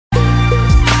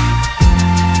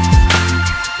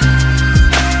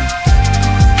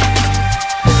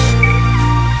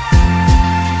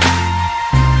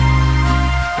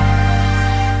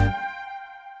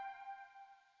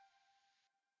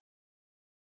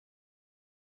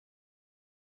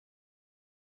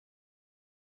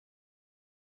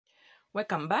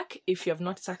Welcome back. If you have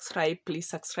not subscribed, please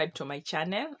subscribe to my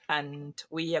channel, and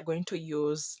we are going to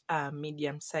use a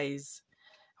medium size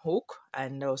hook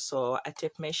and also a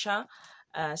tape measure,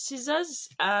 scissors,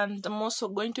 and I'm also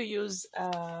going to use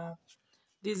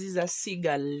this is a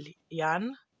seagull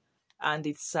yarn, and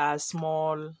it's a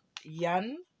small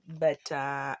yarn, but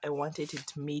I wanted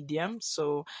it medium,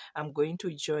 so I'm going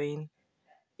to join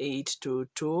 8 to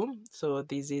 2. So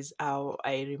this is how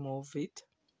I remove it.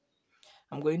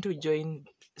 I'm going to join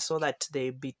so that they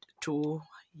be 2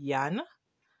 yarn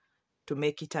to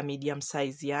make it a medium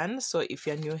size yarn. So if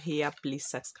you're new here, please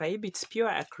subscribe. It's pure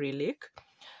acrylic.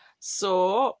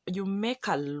 So you make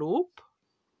a loop,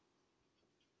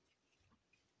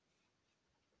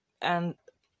 and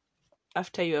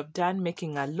after you have done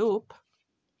making a loop,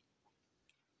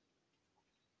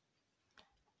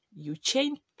 you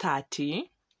chain 30.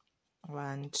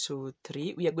 1 2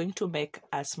 3. We are going to make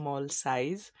a small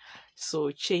size,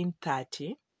 so chain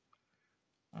 30.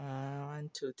 1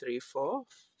 2 3 4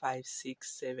 5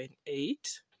 6 7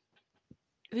 8.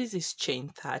 This is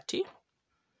chain 30.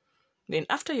 Then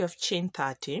after you have chained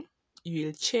 30, you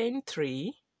will chain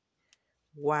 3,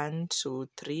 1 2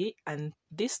 3, and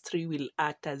this 3 will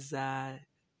act as a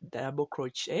double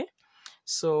crochet.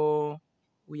 So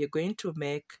we are going to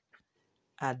make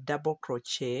a double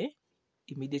crochet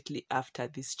immediately after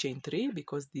this chain 3,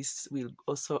 because this will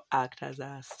also act as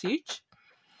a stitch.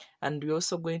 And we're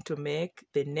also going to make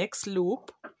the next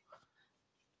loop.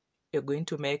 You're going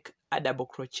to make a double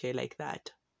crochet like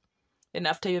that. And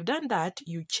after you've done that,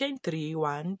 you chain 3,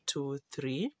 1 2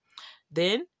 3.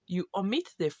 Then you omit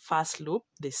the first loop,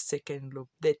 the second loop,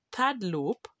 the third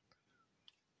loop.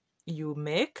 You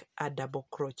make a double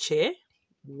crochet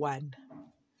 1.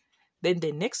 Then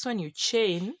the next one you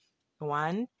chain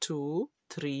 1 2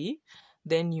 3.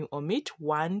 Then you omit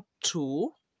 1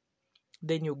 2.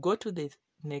 Then you go to the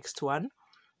next one.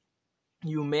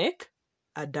 You make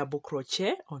a double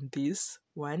crochet on this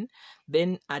one.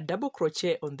 Then a double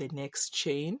crochet on the next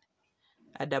chain.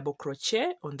 A double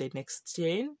crochet on the next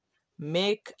chain.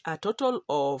 Make a total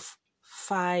of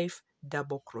 5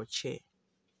 double crochet.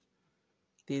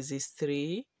 This is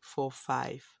 3 4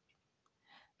 5.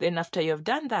 Then after you have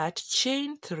done that,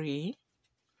 chain 3.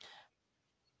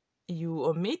 You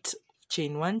omit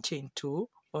chain 1, chain 2.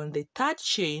 On the third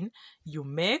chain, you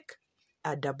make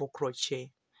a double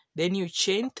crochet. Then you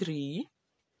chain 3.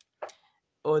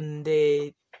 On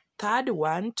the third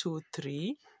 1 2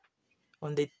 3.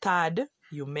 On the third,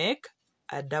 you make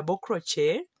a double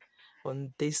crochet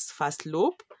on this first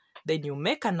loop. Then you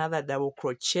make another double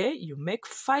crochet. You make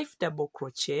 5 double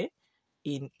crochet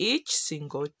in each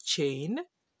single chain.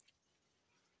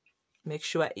 Make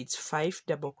sure it's 5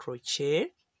 double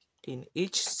crochet in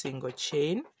each single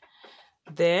chain.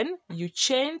 Then you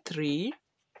chain 3.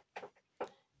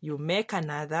 You make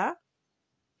another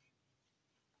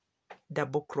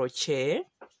double crochet.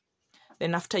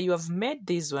 Then after you have made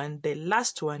this one, the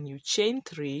last one, you chain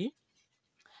 3.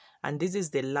 And this is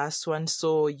the last one.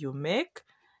 So you make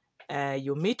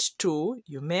you meet 2,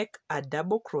 you make a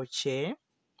double crochet,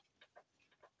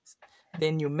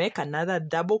 then you make another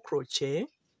double crochet,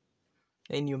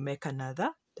 then you make another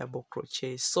double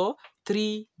crochet. So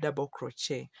 3 double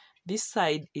crochet. This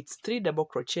side it's 3 double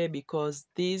crochet because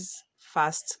this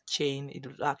first chain, it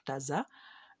will act as a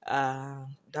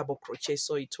double crochet.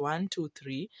 So it's 1 2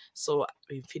 3. So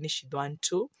we finish 1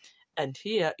 2, and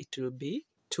here it will be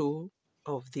 2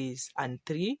 of these and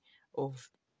 3 of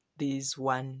this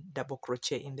 1 double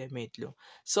crochet in the middle.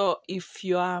 So if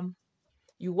you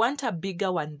want a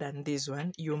bigger one than this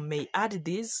one, you may add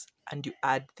this and you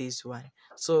add this one.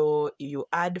 So you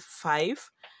add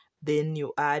 5, then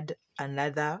you add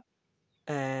another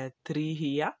 3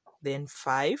 here, then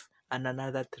 5 and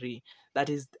another 3. That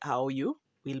is how you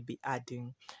will be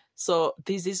adding. So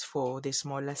this is for the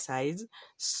smaller size.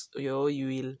 So you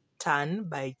will turn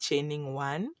by chaining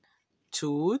 1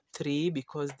 2 3,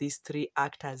 because these 3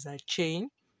 act as a chain.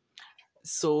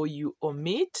 So you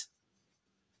omit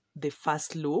the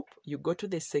first loop, you go to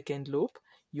the second loop,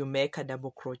 you make a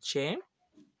double crochet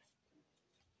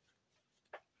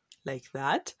like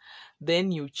that.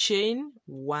 Then you chain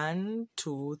 1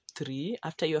 2 3.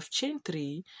 After you have chained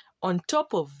 3, on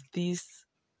top of this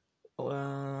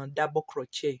double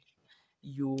crochet,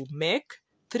 you make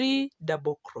 3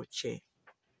 double crochet.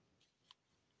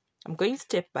 I'm going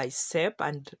step by step,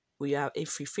 and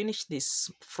if we finish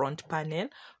this front panel,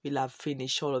 we'll have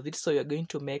finished all of it. So you're going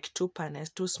to make 2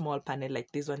 panels, 2 small panels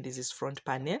like this one. This is front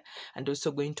panel, and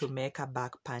also going to make a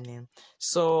back panel.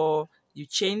 So you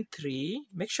chain 3.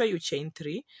 Make sure you chain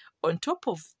 3. On top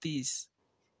of this,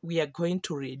 we are going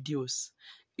to reduce.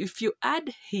 If you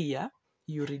add here,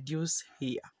 you reduce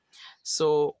here.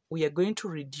 So we are going to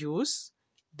reduce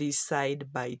this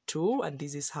side by 2, and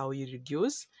this is how you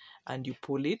reduce, and you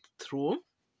pull it through.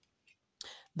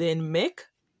 Then make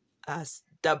a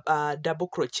double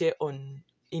crochet on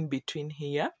in between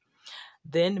here.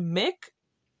 Then make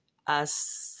a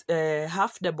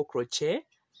half double crochet,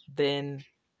 then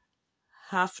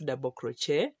half double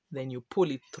crochet, then you pull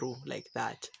it through like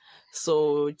that.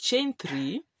 So chain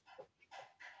 3.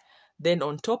 Then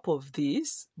on top of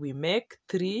this, we make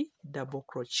 3 double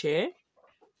crochet,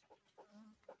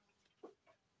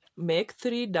 make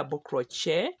 3 double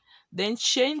crochet, then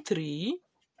chain 3.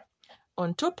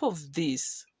 On top of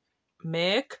this,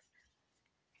 make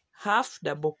half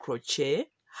double crochet,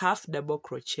 half double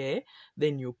crochet,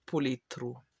 then you pull it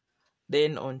through.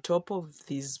 Then on top of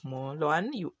this small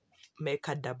one, you make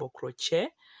a double crochet,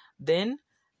 then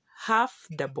half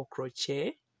double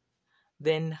crochet,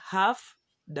 then half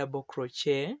double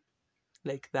crochet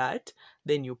like that,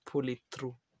 then you pull it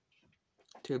through.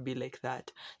 It will be like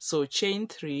that. So chain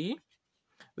 3,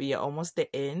 we are almost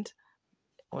the end.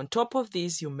 On top of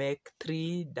this, you make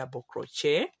 3 double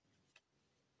crochet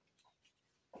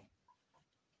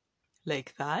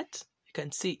like that. You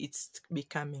can see it's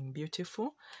becoming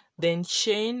beautiful. Then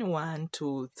chain 1,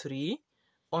 2, 3.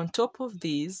 On top of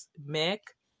this, make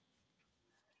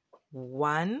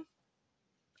 1,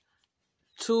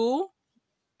 2,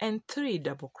 and 3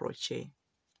 double crochet.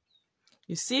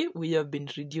 You see, we have been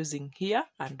reducing here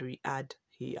and we add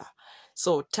here.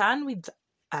 So turn with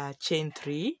chain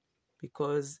 3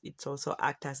 because it also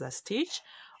acts as a stitch.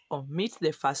 Omit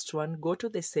the first one, go to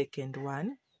the second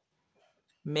one,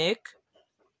 make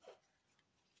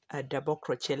a double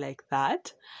crochet like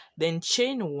that, then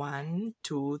chain 1,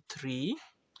 2, 3.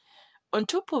 On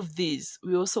top of this,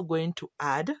 we're also going to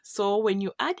add. So when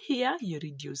you add here, you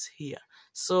reduce here.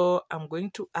 So I'm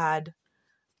going to add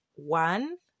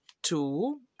 1,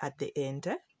 2 at the end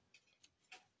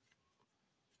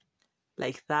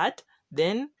like that.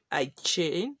 Then I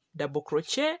chain double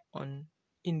crochet on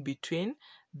in between,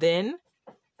 then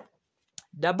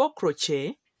double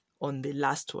crochet on the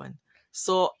last one.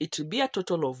 So it will be a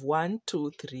total of 1,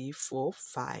 2, 3, 4,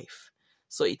 5.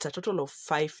 So it's a total of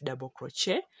 5 double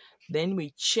crochet. Then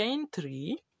we chain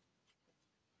 3.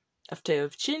 After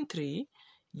you've chained 3,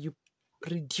 you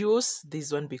reduce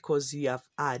this one because you have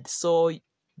add. So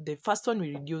the first one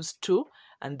we reduce 2,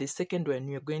 and the second one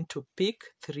we are going to pick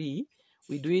 3.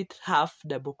 We do it half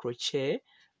double crochet,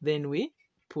 then we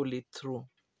pull it through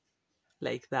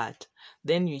like that.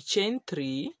 Then you chain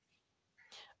 3.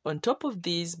 On top of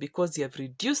this, because you have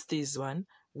reduced this one,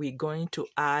 we're going to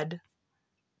add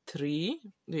 3.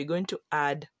 We're going to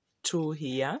add 2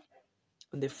 here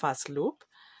on the first loop,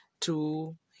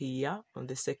 2 here on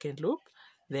the second loop,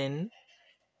 then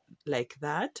like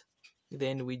that.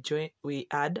 Then we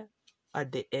add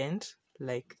at the end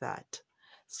like that.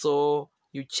 So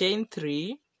you chain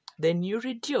 3, then you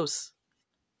reduce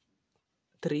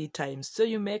 3 times. So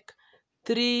you make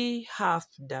 3 half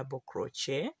double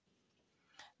crochet,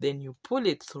 then you pull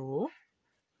it through,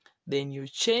 then you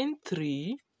chain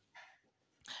 3,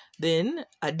 then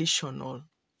additional.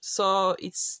 So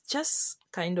it's just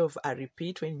kind of a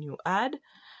repeat. When you add,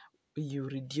 you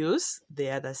reduce the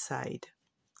other side.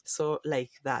 So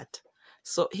like that.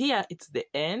 So here it's the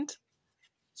end.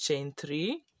 Chain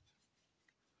 3,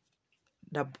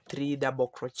 3 double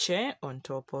crochet on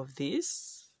top of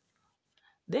this,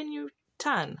 then you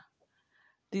turn.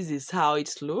 This is how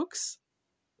it looks.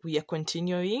 We are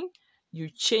continuing. You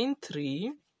chain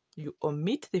 3, you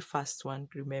omit the first one,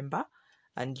 remember,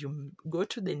 and you go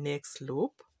to the next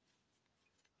loop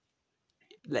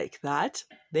like that.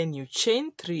 Then you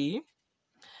chain 3.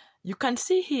 You can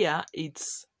see here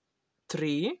it's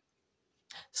 3.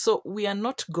 So we are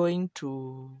not going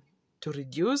to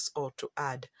reduce or to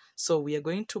add. So we are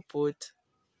going to put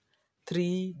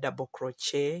 3 double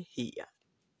crochet here.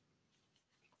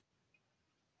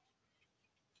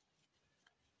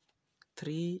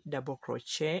 3 double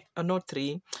crochet, not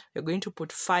 3, we're going to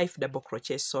put 5 double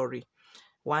crochet, sorry.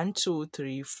 1, 2,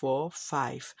 3, 4,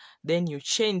 5. Then you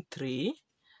chain 3.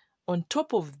 On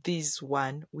top of this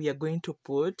one, we are going to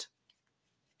put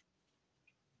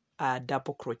a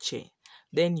double crochet.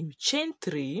 Then you chain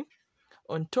 3.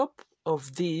 On top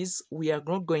of this, we are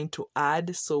not going to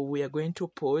add, so we are going to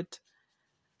put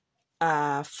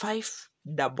 5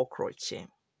 double crochet.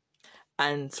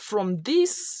 And from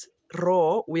this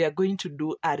row, we are going to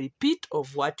do a repeat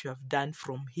of what you have done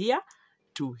from here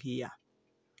to here,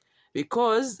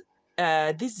 because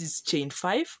this is chain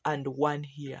 5 and 1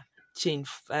 here.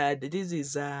 This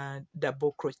is 5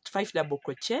 double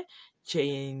crochet,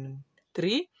 chain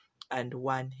 3 and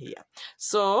 1 here.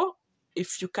 So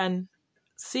if you can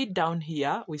see down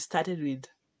here, we started with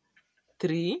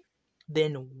 3,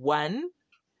 then 1,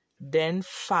 then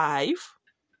 5,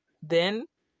 then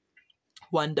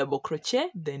 1 double crochet,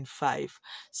 then 5.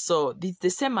 So this the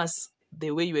same as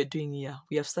the way you were doing here.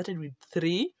 We have started with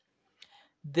 3,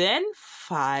 then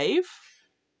 5,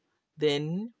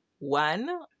 then 1,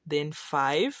 then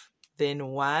 5, then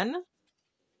 1.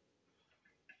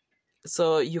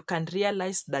 So you can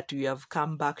realize that you have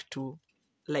come back to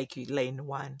like line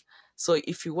 1. So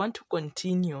if you want to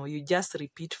continue, you just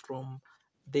repeat from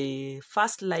the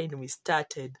first line we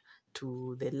started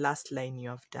to the last line you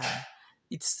have done.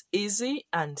 It's easy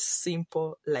and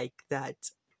simple like that.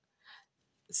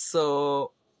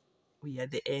 So we are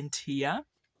at the end here.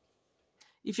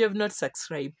 If you have not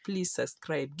subscribed, please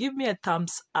subscribe. Give me a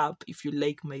thumbs up if you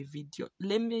like my video.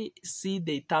 Let me see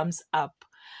the thumbs up.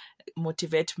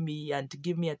 Motivate me and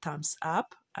give me a thumbs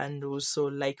up, and also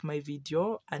like my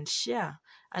video and share.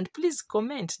 And please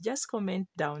comment. Just comment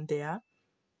down there.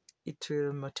 It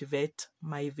will motivate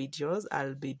my videos.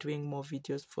 I'll be doing more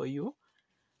videos for you.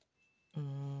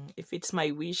 If it's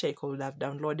my wish, I could have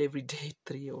downloaded every day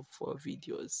 3 or 4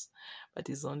 videos, but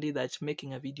it's only that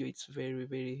making a video, it's very,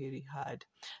 very, very hard.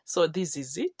 So this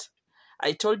is it.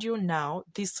 I told you now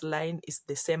this line is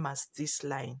the same as this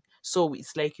line, so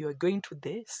it's like you are going to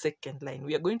the second line.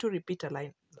 We are going to repeat a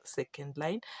line, second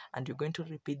line, and you're going to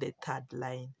repeat the third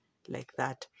line like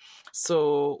that.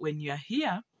 So when you are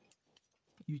here,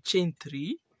 you chain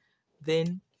 3,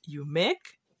 then you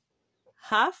make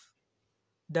half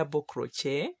double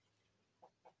crochet,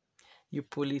 you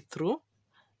pull it through,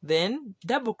 then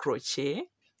double crochet,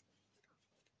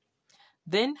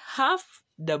 then half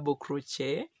double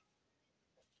crochet,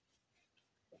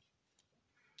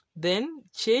 then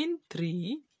chain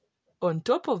 3. On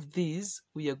top of this,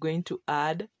 we are going to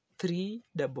add 3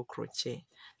 double crochet.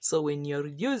 So when you're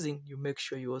reducing, you make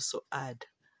sure you also add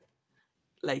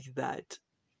like that.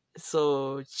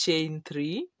 So chain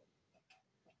 3,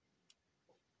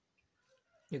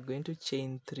 you're going to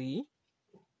chain 3,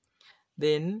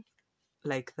 then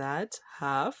like that,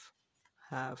 half,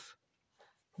 half,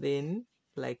 then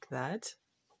like that,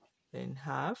 then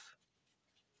half,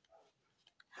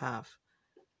 half.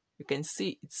 You can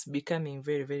see it's becoming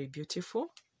very, very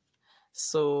beautiful.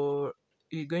 So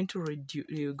you're going to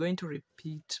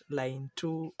repeat line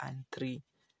 2 and 3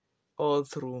 all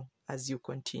through as you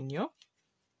continue.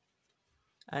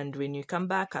 And when you come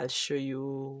back, I'll show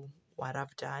you what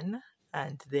I've done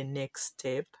and the next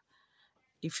step.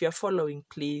 If you're following,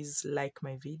 please like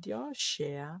my video,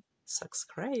 share,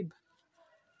 subscribe,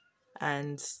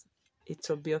 and it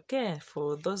will be okay.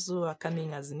 For those who are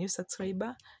coming as a new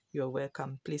subscriber, you're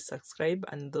welcome. Please subscribe,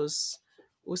 and those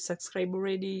who subscribe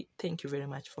already, thank you very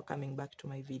much for coming back to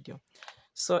my video.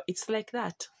 So it's like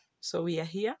that. So we are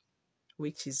here,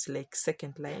 which is like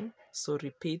second line. So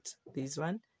repeat this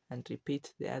one and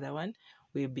repeat the other one.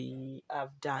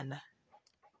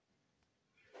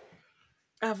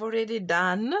 I've already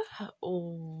done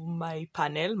my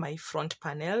panel, my front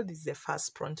panel. This is the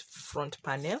first front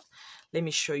panel. Let me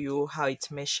show you how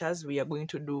it measures. We are going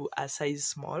to do a size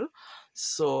small.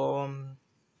 So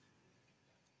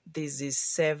this is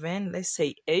 7, let's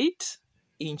say 8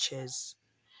 inches.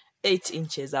 8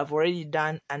 inches. I've already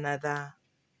done another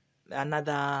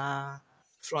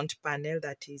front panel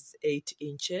that is 8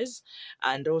 inches,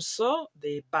 and also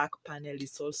the back panel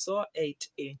is also 8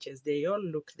 inches. They all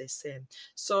look the same.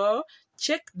 So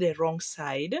check the wrong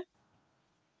side,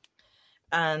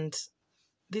 and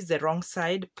this is the wrong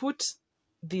side. Put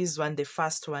this one, the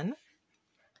first one.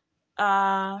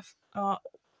 I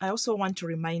also want to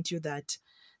remind you that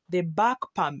the back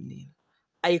panel,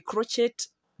 I crochet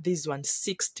this one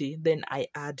 60, then I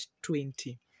add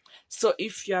 20. So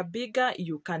if you are bigger,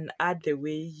 you can add the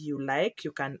way you like.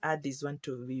 You can add this one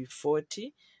to be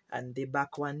 40 and the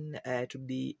back one to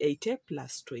be 80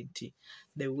 plus 20.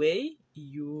 The way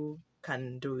you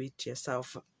can do it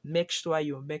yourself. Make sure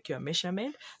you make your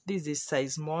measurement. This is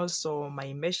size small, so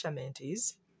my measurement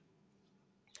is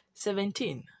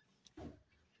 17,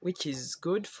 which is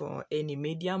good for any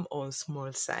medium or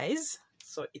small size.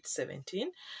 So it's 17.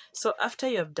 So after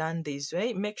you have done this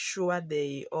way, make sure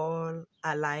they all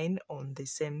align on the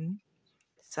same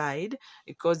side,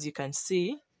 because you can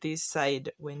see this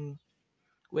side, when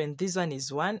this one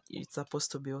is 1, it's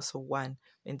supposed to be also 1.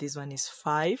 When this one is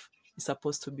 5, it's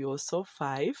supposed to be also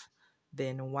 5.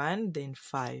 then 1, then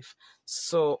 5.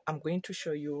 So I'm going to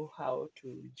show you how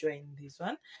to join this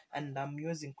one, and I'm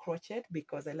using crochet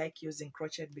because I like using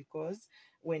crochet, because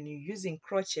when you're using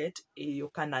crochet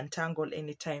you can untangle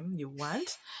anytime you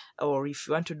want, or if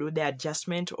you want to do the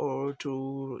adjustment or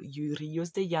to you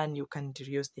reuse the yarn, you can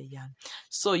reuse the yarn.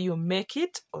 So you make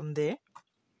it on the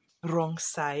wrong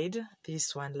side,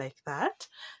 this one, like that.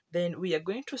 Then we are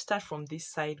going to start from this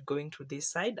side going to this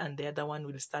side, and the other one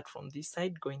will start from this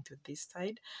side going to this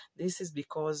side. This is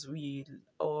because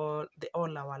all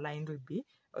our line will be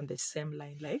on the same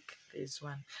line like this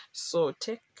one. So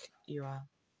take your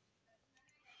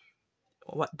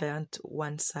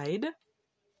one side,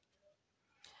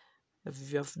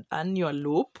 if you have done your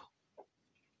loop,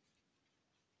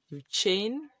 you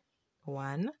chain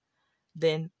 1,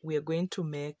 then we are going to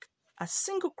make a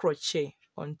single crochet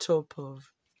on top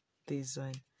of this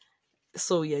one.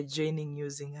 So we are joining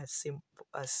using a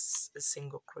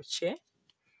single crochet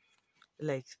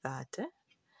like that.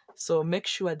 So make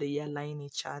sure they align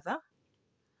each other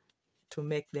to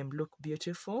make them look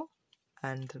beautiful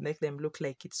and make them look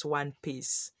like it's one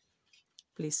piece.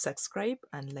 Please subscribe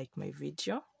and like my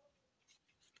video,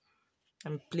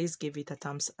 and please give it a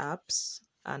thumbs up,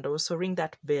 and also ring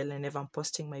that bell. Whenever I'm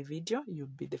posting my video, you'll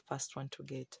be the first one to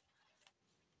get,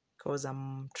 because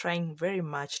I'm trying very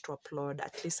much to upload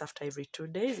at least after every 2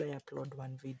 days. I upload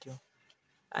one video,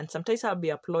 and sometimes I'll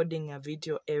be uploading a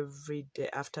video every day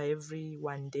after every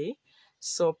 1 day.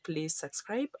 So please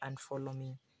subscribe and follow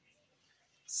me.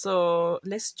 So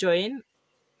let's join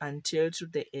until to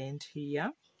the end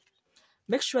here.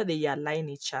 Make sure they align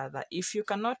each other. If you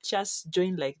cannot just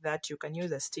join like that, you can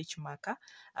use a stitch marker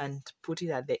and put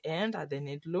it at the end, at the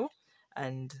needle,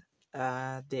 and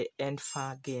the end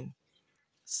far again.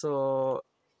 So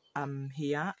I'm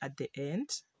here at the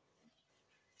end,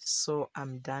 so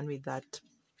I'm done with that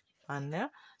one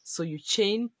there. So you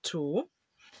chain 2,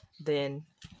 then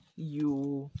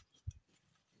you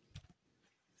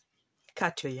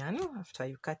cut your yarn. After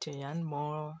you cut your yarn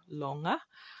more longer,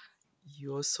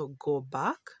 you also go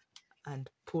back and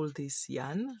pull this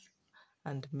yarn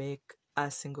and make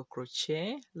a single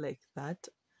crochet like that,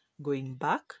 going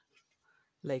back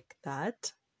like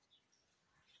that.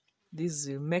 This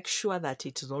will make sure that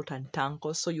it is not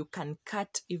untangled, so you can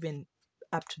cut even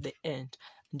up to the end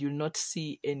and you'll not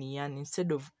see any yarn,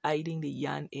 instead of hiding the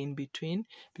yarn in between,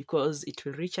 because it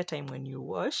will reach a time when you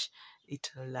wash,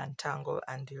 it will untangle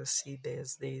and you'll see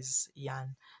there's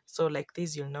yarn. So like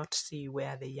this, you'll not see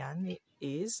where the yarn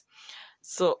is.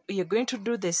 So you're going to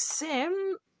do the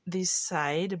same this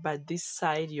side, but this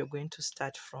side you're going to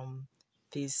start from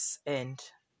this end.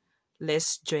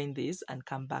 Let's join this and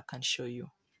come back and show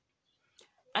you.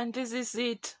 And this is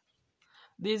it.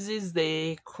 This is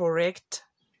the correct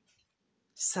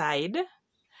side.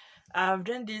 I've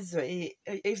done this way.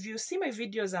 If you see my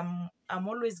videos, I'm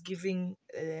always giving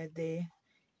the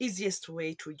easiest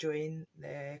way to join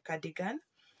the cardigan,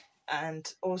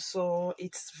 and also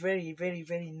it's very, very,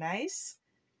 very nice,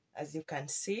 as you can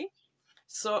see.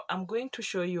 So I'm going to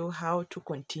show you how to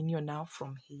continue now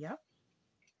from here.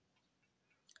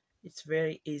 It's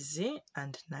very easy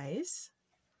and nice.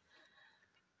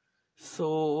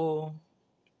 So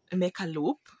make a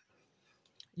loop.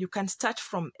 You can start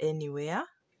from anywhere,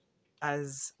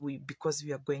 because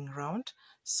we are going round.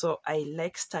 So I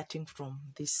like starting from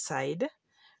this side,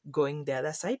 going the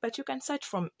other side, but you can start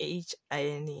from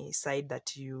any side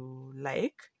that you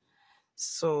like.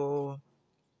 So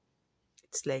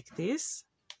it's like this.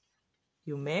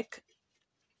 You make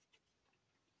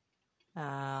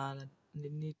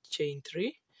chain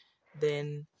 3,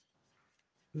 then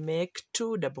make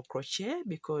 2 double crochet,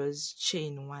 because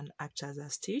chain 1 acts as a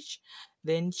stitch,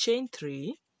 then chain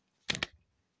 3,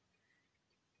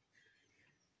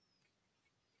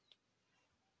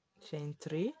 chain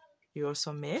 3. You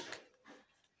also make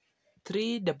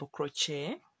 3 double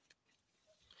crochet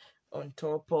on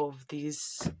top of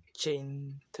this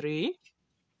chain 3.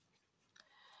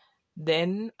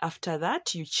 Then after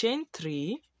that, you chain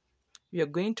 3. We are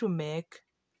going to make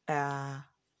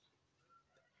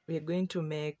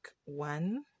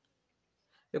one.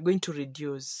 We're going to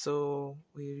reduce, so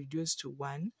we reduce to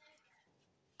 1,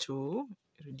 2,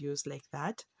 reduce like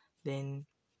that, then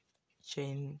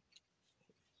chain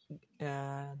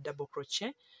double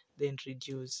crochet, then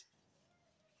reduce.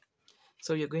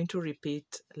 So you're going to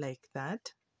repeat like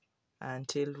that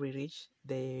until we reach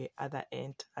the other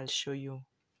end. I'll show you.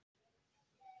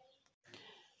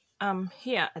 I'm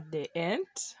here at the end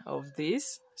of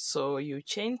this. So you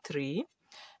chain 3,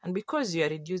 and because you are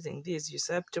reducing this, you're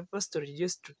supposed to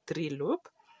reduce to 3 loops,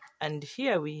 and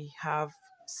here we have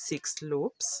 6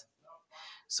 loops.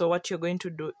 So what you're going to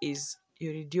do is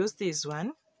you reduce this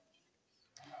one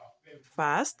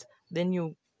first, then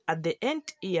you at the end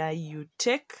here you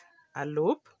take a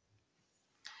loop,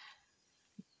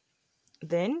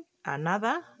 then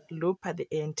another loop at the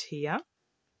end here,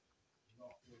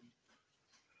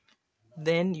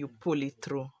 then you pull it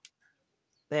through.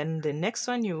 Then the next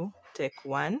one you take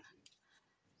 1,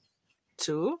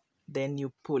 2, then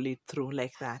you pull it through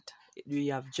like that.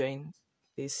 You have joined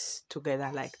this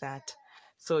together like that.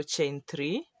 So chain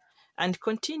 3 and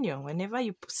continue. Whenever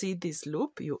you see this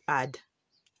loop, you add.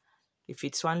 If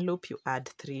it's 1 loop, you add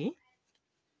 3.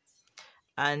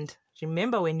 And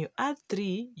remember, when you add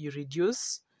 3, you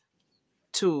reduce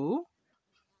 2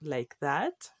 like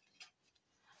that.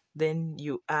 Then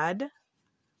you add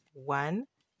 1,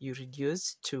 you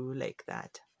reduce 2 like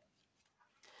that.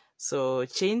 So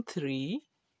chain 3,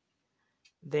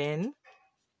 then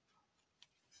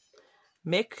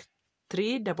make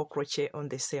 3 double crochet on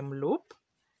the same loop.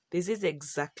 This is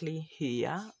exactly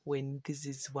here when this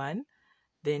is 1.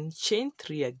 Then chain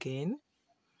 3 again.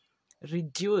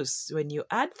 Reduce. When you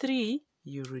add 3,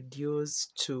 you reduce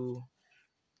 2.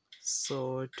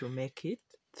 So to make it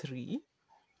 3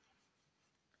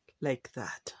 like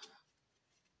that.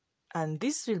 And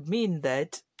this will mean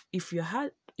that if you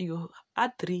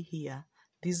add 3 here,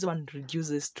 this one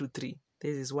reduces to 3.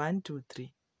 This is 1, 2,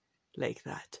 3 like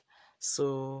that.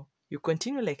 So you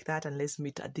continue like that, and let's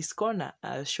meet at this corner.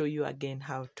 I'll show you again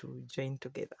how to join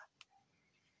together.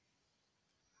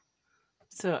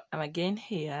 So I'm again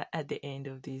here at the end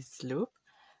of this loop.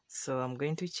 So I'm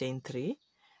going to chain 3.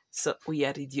 So we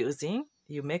are reducing.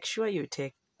 You make sure you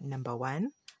take number 1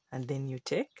 and then you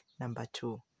take number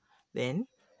 2. Then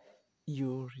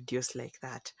you reduce like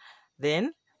that.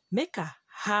 Then make a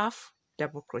half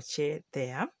double crochet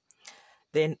there.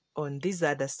 Then on this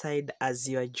other side, as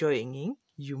you are joining,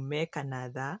 you make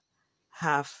another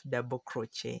half double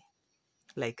crochet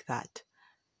like that.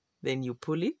 Then you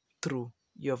pull it through.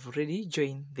 You have already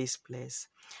joined this place,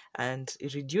 and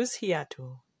reduce here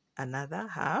to another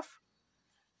half,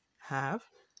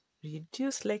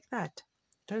 reduce like that.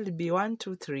 It will be 1,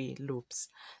 2, 3 loops.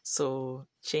 So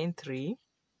chain 3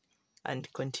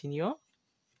 and continue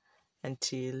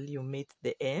until you meet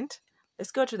the end.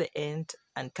 Let's go to the end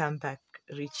and come back,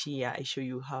 reach here. I show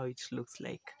you how it looks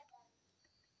like.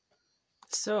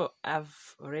 So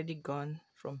I've already gone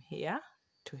from here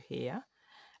to here,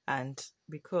 and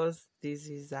because this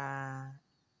is a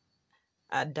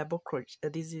double crochet,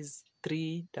 this is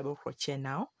 3 double crochet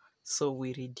now, so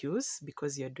we reduce.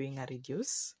 Because you're doing a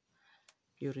reduce,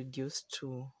 you reduce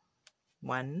to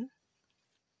 1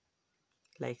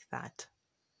 like that,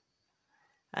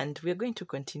 and we're going to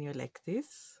continue like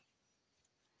this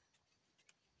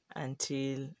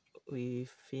until we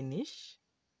finish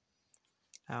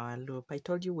our loop. I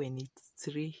told you when it's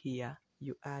 3 here,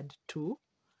 you add 2,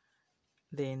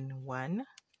 then 1,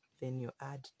 then you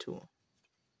add 2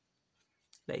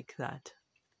 like that.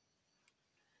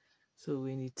 So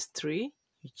when it's 3,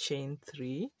 you chain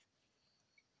 3,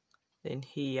 then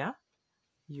here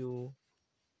you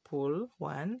pull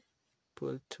 1,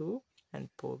 pull 2, and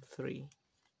pull 3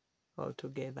 all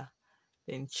together,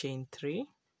 then chain 3.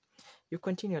 You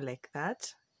continue like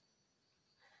that,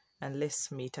 and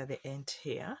let's meet at the end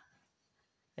here.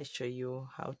 I show you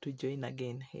how to join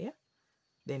again here,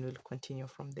 then we'll continue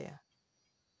from there.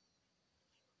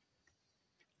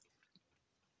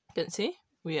 You can see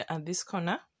we are at this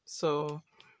corner, so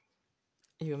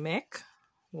you make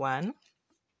 1,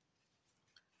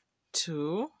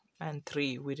 2, and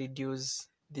 3. We reduce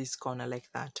this corner like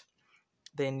that.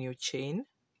 Then you chain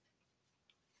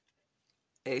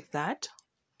like that,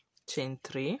 chain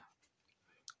 3.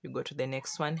 You go to the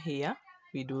next one here.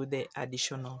 We do the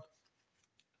additional.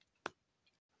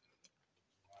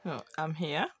 So I'm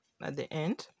here at the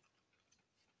end.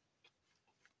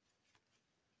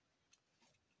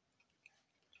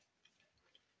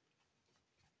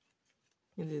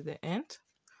 This is the end.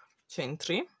 Chain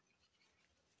 3.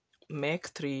 Make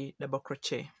 3 double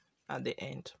crochet at the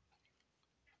end.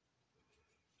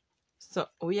 So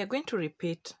we are going to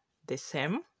repeat the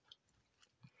same.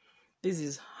 This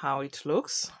is how it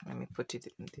looks. Let me put it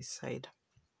on this side.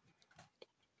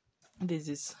 This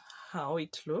is how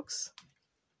it looks.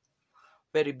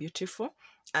 Very beautiful.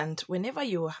 And whenever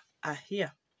you are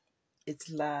here,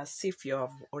 it's as if you have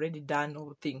already done the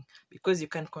whole thing, because you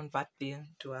can convert them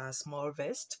to a small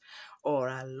vest or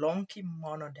a long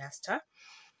kimono duster.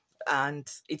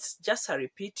 And it's just a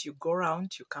repeat. You go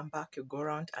around, you come back, you go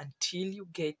around until you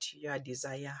get your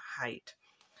desired height.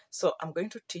 So I'm going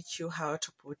to teach you how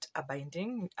to put a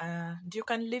binding. You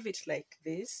can leave it like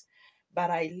this,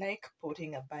 but I like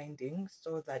putting a binding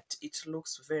so that it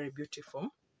looks very beautiful.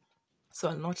 So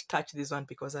I'll not touch this one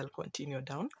because I'll continue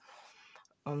down.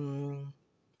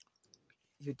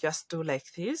 You just do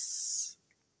like this.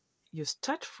 You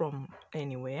start from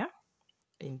anywhere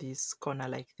in this corner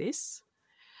like this.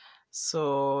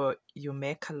 So you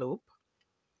make a loop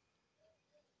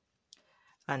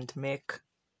and make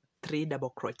 3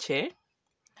 double crochet,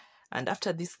 and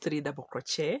after this 3 double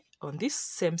crochet on this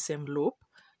same loop,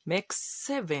 make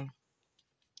 7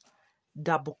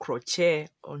 double crochet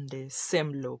on the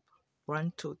same loop.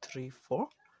 1 2 3 4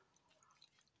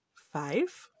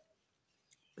 5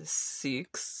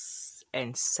 6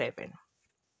 and 7,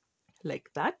 like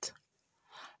that.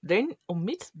 Then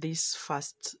omit this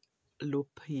first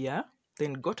loop here,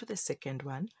 then go to the second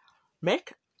one,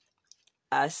 make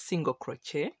a single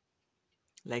crochet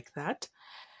like that.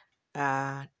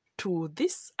 To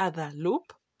this other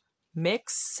loop, make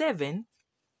 7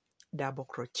 double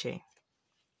crochet.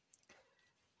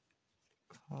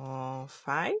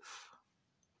 5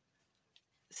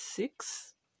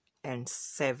 6 and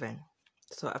 7.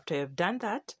 So after you've done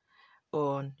that,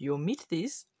 you omit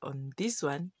this, on this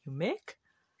one you make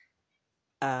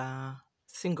a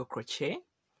single crochet,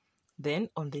 then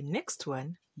on the next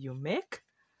one you make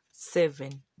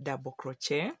 7 double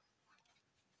crochet,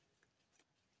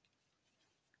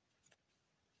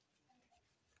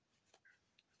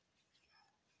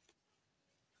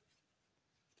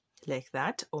 like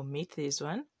that. Omit this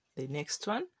one, the next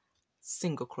one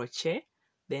single crochet,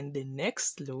 then the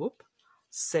next loop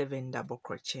 7 double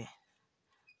crochet.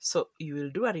 So you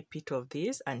will do a repeat of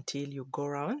this until you go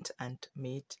around and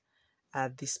meet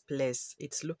at this place.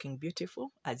 It's looking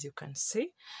beautiful, as you can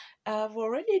see. I've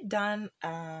already done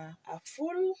a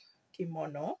full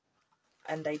kimono,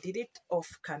 and I did it off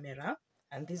camera,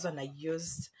 and this one I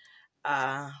used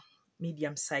a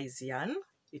medium size yarn.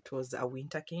 It was a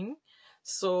Winter King.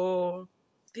 So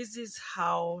this is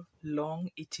how long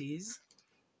it is.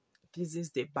 This is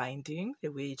the binding, the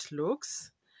way it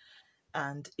looks,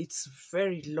 and it's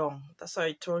very long. That's why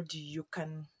I told you you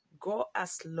can go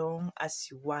as long as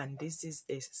you want. This is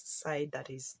the side that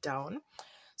is down.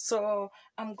 So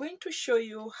I'm going to show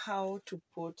you how to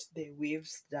put the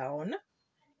weaves down,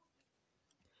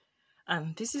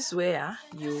 and this is where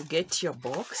you get your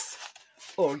box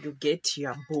or you get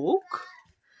your book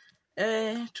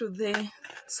to the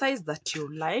size that you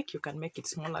like. You can make it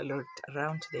smaller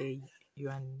around the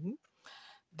yarn.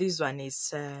 This one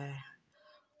is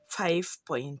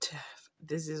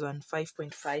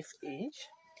 5.5 inch.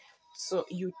 So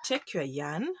you take your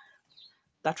yarn.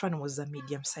 That one was a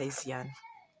medium size yarn,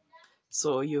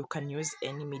 so you can use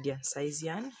any medium size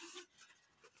yarn.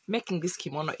 Making this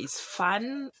kimono is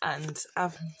fun, and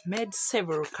I've made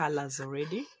several colors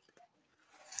already.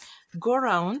 Go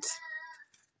around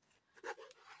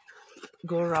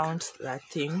that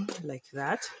thing like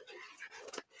that.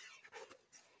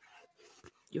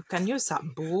 You can use a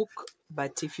book,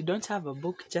 but if you don't have a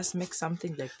book, just make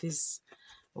something like this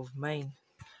of mine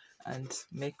and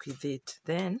make with it.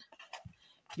 Then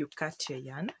you cut your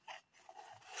yarn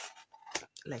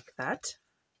like that.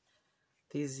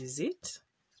 This is it.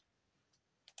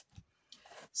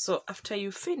 So after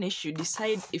you finish, you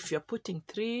decide if you're putting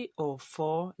 3 or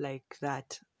 4 like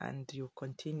that, and you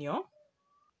continue.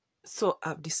 So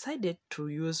I've decided to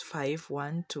use 5,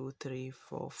 1 2 3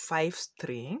 4 5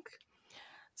 string.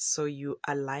 So you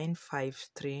align 5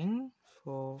 string,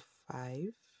 4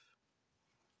 5.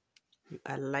 You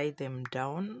align them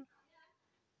down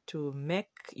to make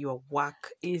your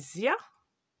work easier,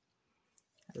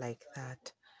 like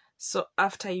that. So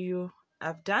after you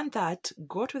have done that,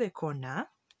 go to the corner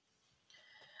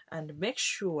and make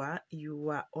sure you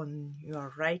are on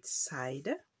your right side.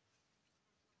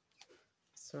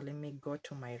 So let me go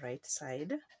to my right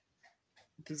side.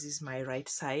 This is my right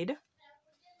side,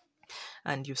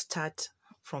 and you start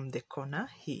from the corner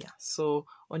here. So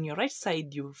on your right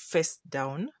side, you face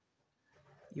down,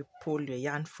 you pull your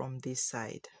yarn from this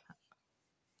side.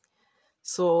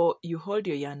 So you hold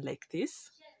your yarn like this.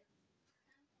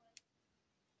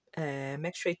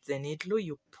 Make sure it's the needle.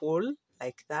 You pull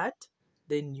like that,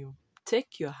 then you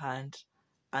take your hand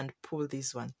and pull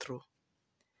this one through.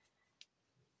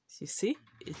 You see,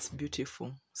 it's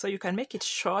beautiful. So you can make it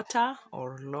shorter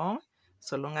or long,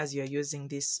 so long as you're using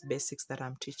these basics that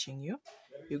I'm teaching you.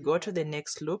 You go to the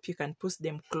next loop. You can push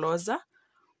them closer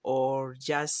or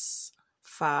just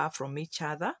far from each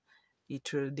other.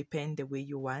 It will depend the way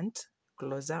you want,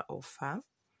 closer or far.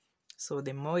 So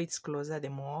the more it's closer, the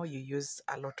more you use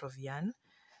a lot of yarn.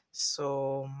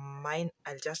 So mine,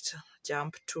 I'll just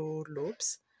jump 2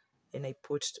 loops and I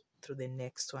put through the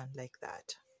next one like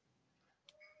that.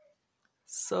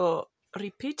 So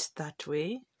repeat that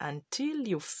way until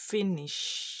you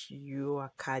finish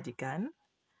your cardigan,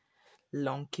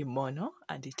 long kimono,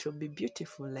 and it will be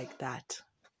beautiful like that.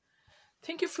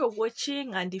 Thank you for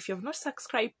watching, and if you have not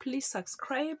subscribed, please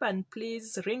subscribe and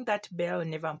please ring that bell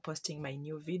whenever I'm posting my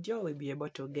new video. We'll be able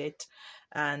to get.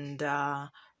 And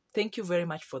thank you very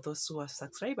much for those who have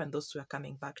subscribed and those who are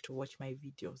coming back to watch my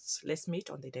videos. Let's meet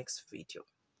on the next video.